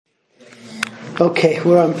Okay,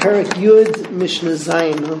 we're on Perek Yud, Mishnah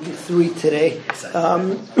Zayin, number 3 today.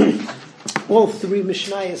 All three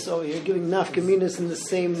Mishnayos over here giving nafkaminas in the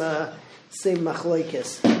same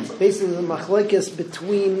machlokes. Basically, the machlokes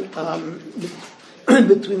between the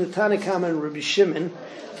Tanakama and Rabbi Shimon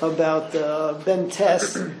about Ben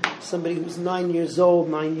Tes, somebody who's 9 years old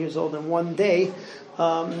in one day,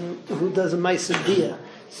 who does a Ma'aseh Bia.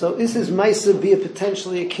 So is his Ma'aseh Bia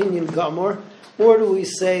potentially a Kinyan Gamor? Or do we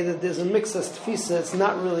say that there's a mixas tfisa, it's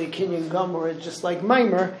not really a Kinyan Gamor, it's just like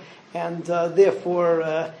Maimer, and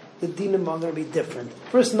therefore the dinim are going to be different.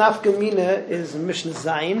 First nafkamina is Mishnah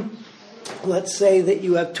Zayin. Let's say that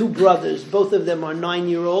you have two brothers, both of them are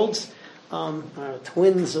 9-year-olds,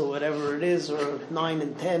 twins or whatever it is, or 9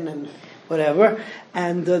 and 10 and whatever,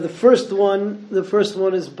 and the first one is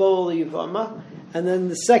Bo'ol Yivama, and then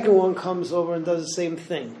the second one comes over and does the same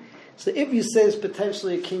thing. So if you say it's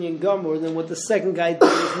potentially a Kinyan Gamor, then what the second guy did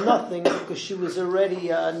is nothing, because she was already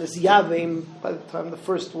Nisyavim by the time the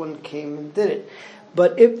first one came and did it.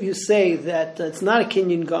 But if you say that it's not a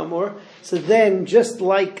Kinyan Gamor, so then just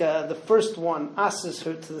like the first one asks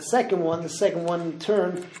her to the second one in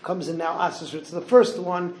turn comes and now asks her to the first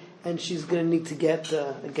one, and she's going to need to get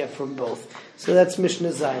from both. So that's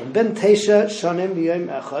Mishnah Zayin. Ben Teisha Shanim B'Yom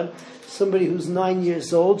Echad. Somebody who's 9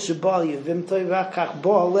 years old, so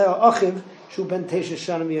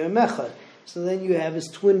then you have his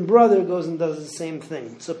twin brother goes and does the same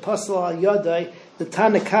thing. So Pasal al Yadai, the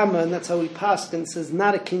Tanakama, and that's how we paskin, says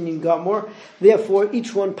not a Kinyan Gamor. Therefore,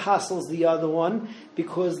 each one pasels the other one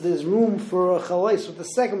because there's room for a chalais. What the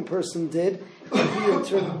second person did, and he in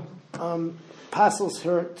turn pasels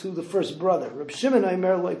her to the first brother. Reb Shimon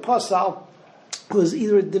Aimer loy pasal was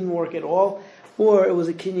either it didn't work at all, or it was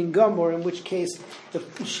a Kinyan Gamor, in which case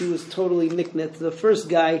she was totally nicknat to the first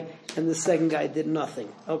guy, and the second guy did nothing.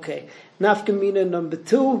 Okay, nafkamina number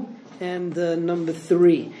 2 and number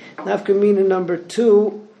 3. Nafkamina number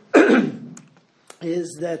 2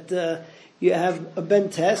 is that you have a Ben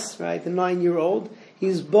Tes, right, the 9-year-old.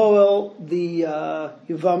 He's Bo'el the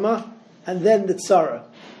Yivama, and then the Tzara.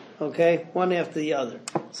 Okay, one after the other.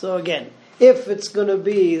 So again, if it's going to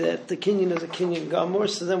be that the Kinyan is a Kinyan Gamor,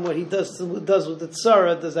 so then what he does with the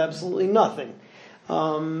Tzara does absolutely nothing.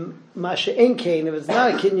 Masha Enkain, if it's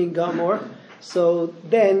not a Kinyan Gamor, so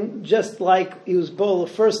then just like he was Bo'el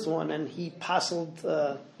the first one, and he passled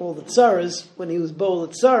all the Tzaras when he was Bo'el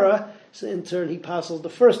the Tzara, so in turn he passled the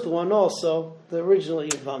first one also, the original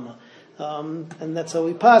Yivama. And that's how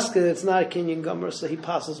we pass it. It's not a Kinyan Gamor, so he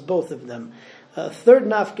passes both of them. Third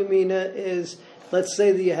nafkamina is, let's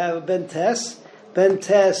say that you have a Ben Tes. Ben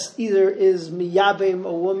Tes either is miyabim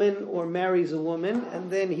a woman or marries a woman, and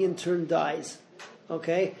then he in turn dies.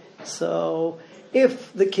 Okay, so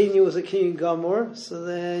if the Kinyan was a Kinyan Gamor, so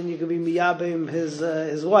then you could be miyabim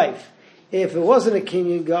his wife. If it wasn't a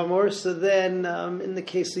Kinyan Gamor, so then in the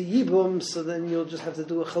case of Yibum, so then you'll just have to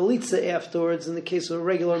do a chalitza afterwards. In the case of a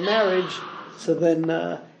regular marriage, so then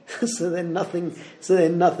nothing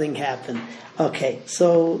happened. Okay,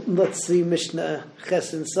 so let's see Mishnah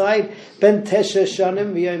Ches inside. Ben Tesha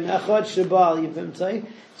Shanim V'Yom Echad Shebal Yivimtai.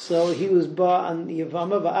 So he was ba on the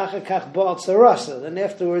Yivama, V'Achakach ba al Tzarasa. Then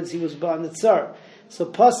afterwards he was ba on the Tzar. So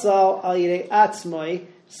Pasal al Yirei Atzmai.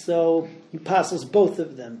 So he passes both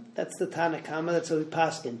of them. That's the Tanakama. That's how he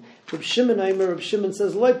paskin. Reb Shimon Aimer, Reb Shimon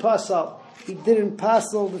says Loi Pasal. He didn't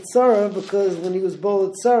passel the Tzara because when he was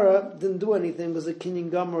Bo'el Tzara, didn't do anything. It was a Kinyan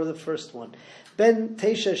Gamor, the first one. Ben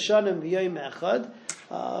Teisha Shanim V'Yom Echad.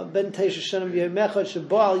 Ben Teisha Shanim V'Yom Echad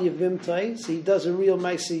Sheba'al Yivimtai. So he does a real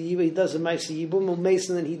Ma'aseh Yibum. He does a Ma'aseh Yibum, and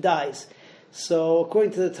then he dies. So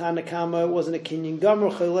according to the Tanakama, it wasn't a Kinyan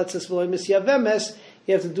Gamor. Chayletzes V'Lo Misyavemes.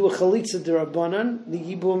 You have to do a Chalitza D'Rabbanan. The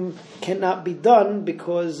Yibum cannot be done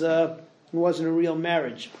because it wasn't a real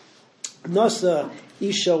marriage. Nasa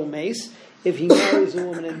Isha Umeis. If he marries a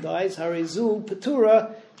woman and dies, Harezu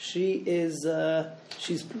Petura, she's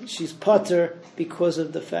pater because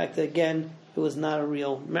of the fact that again it was not a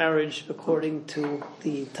real marriage according to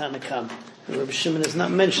the Tanakam. And Rabbi Shimon is not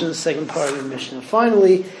mentioned in the second part of the Mishnah.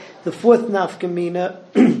 Finally, the fourth nafkamina,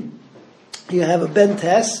 you have a Ben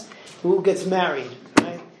Tes who gets married.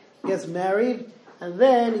 Right? He gets married, and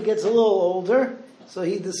then he gets a little older, so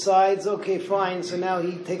he decides, okay, fine. So now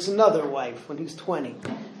he takes another wife when he's 20.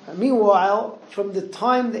 Meanwhile, from the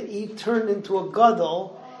time that he turned into a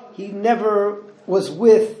gadol, he never was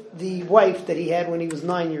with the wife that he had when he was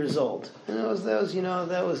 9 years old. And that was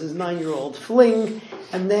his 9-year-old fling.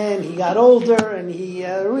 And then he got older, and he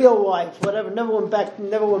had a real wife, whatever. Never went back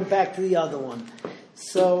to the other one.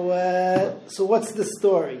 So what's the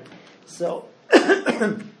story? So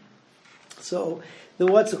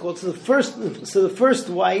what's it called? So the first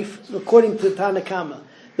wife, according to Tanakama,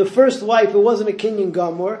 the first wife, it wasn't a kinyan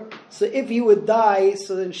gamor. So if he would die,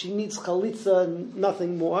 so then she needs chalitza and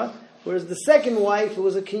nothing more. Whereas the second wife, it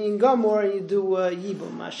was a kinyan gamor, and you do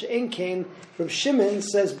yibum. Masha Enkain from Shimon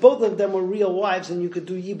says both of them were real wives, and you could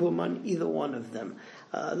do yibum on either one of them.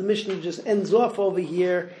 The Mishnah just ends off over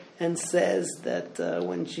here and says that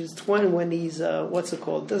when she's 20, when he's it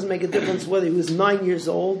doesn't make a difference whether he was 9 years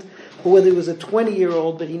old or whether he was a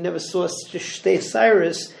 20-year-old, but he never saw Shtei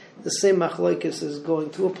Cyrus. The same machlokes is going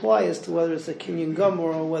to apply as to whether it's a kinyan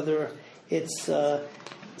gamor or whether it's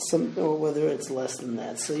whether it's less than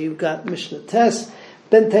that. So you've got Mishnah Tes,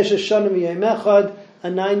 Ben Tesha Shanim Yom Echad, a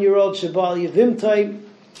 9-year-old Shabal Yevimtai.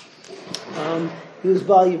 He was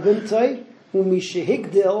Bal Yevimtai, Umisha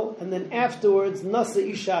Higdil, and then afterwards Nasa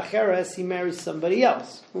Isha Acheres, he marries somebody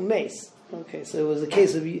else, Umeis. Okay, so it was a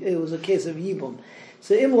case of Yibum.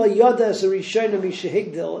 So Imla Yada Rishona Misha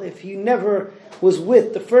Higdil, if he never was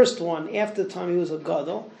with the first one after the time he was a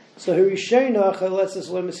gadol. So if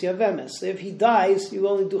he dies, you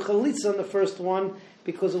only do chalitza on the first one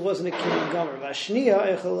because it wasn't a kinyan gamor.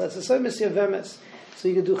 So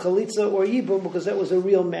you could do chalitza or yibum because that was a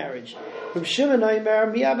real marriage. Reb Shimon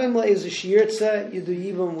Aimer, you do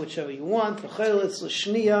yibum whichever you want,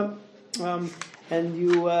 and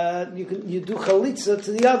you do chalitza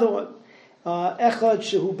to the other one. Echad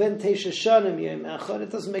shehu ben teisha shanim yom echad. It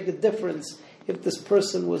doesn't make a difference if this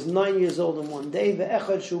person was 9 years old in one day,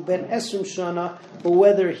 ve'echad shehu ben esrim shana, or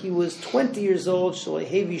whether he was 20 years old,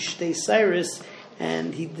 shalohevi shtei cyrus,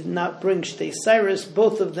 and he did not bring shtei cyrus.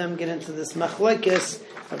 Both of them get into this machlekes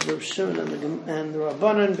of Reb Shimon and the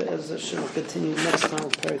Rabbanan. But as Hashem will continue next time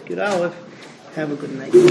with Perek Yud Aleph. Have a good night.